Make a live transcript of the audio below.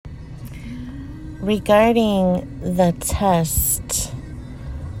Regarding the test,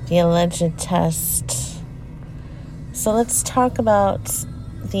 the alleged test, so let's talk about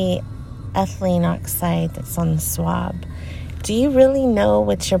the ethylene oxide that's on the swab. Do you really know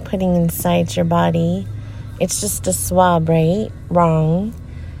what you're putting inside your body? It's just a swab, right? Wrong.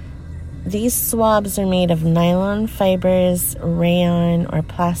 These swabs are made of nylon fibers, rayon or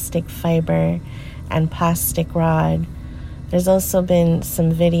plastic fiber, and plastic rod. There's also been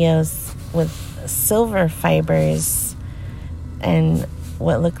some videos with silver fibers and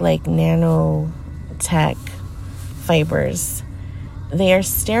what look like nanotech fibers. They are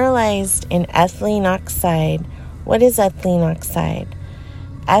sterilized in ethylene oxide. What is ethylene oxide?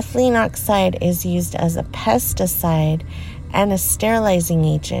 Ethylene oxide is used as a pesticide and a sterilizing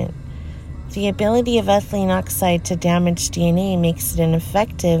agent. The ability of ethylene oxide to damage DNA makes it an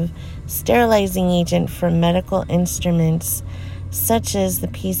effective sterilizing agent for medical instruments such as the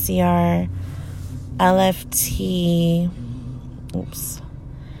PCR, LFT,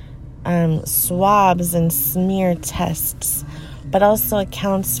 swabs and smear tests, but also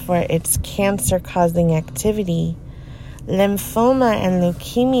accounts for its cancer-causing activity. Lymphoma and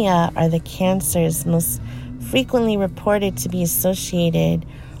leukemia are the cancers most frequently reported to be associated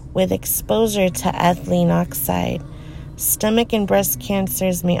with exposure to ethylene oxide. Stomach and breast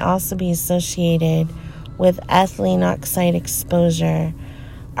cancers may also be associated with ethylene oxide exposure.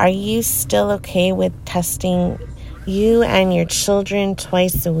 Are you still okay with testing you and your children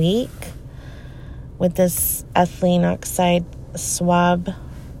twice a week with this ethylene oxide swab?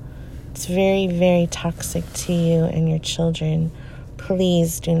 It's very, very toxic to you and your children.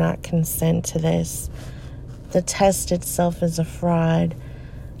 Please do not consent to this. The test itself is a fraud.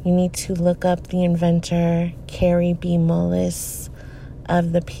 You need to look up the inventor, Kerry B. Mullis,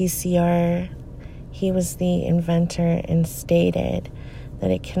 of the PCR. He was the inventor and stated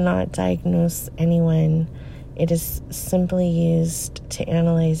that it cannot diagnose anyone. It is simply used to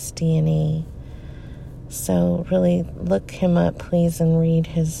analyze DNA. So really look him up, please, and read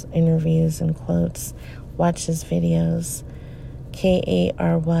his interviews and quotes. Watch his videos.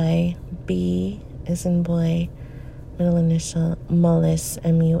 K-A-R-Y, B as in boy, middle initial, Mullis,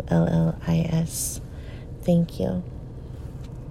 M-U-L-L-I-S. Thank you.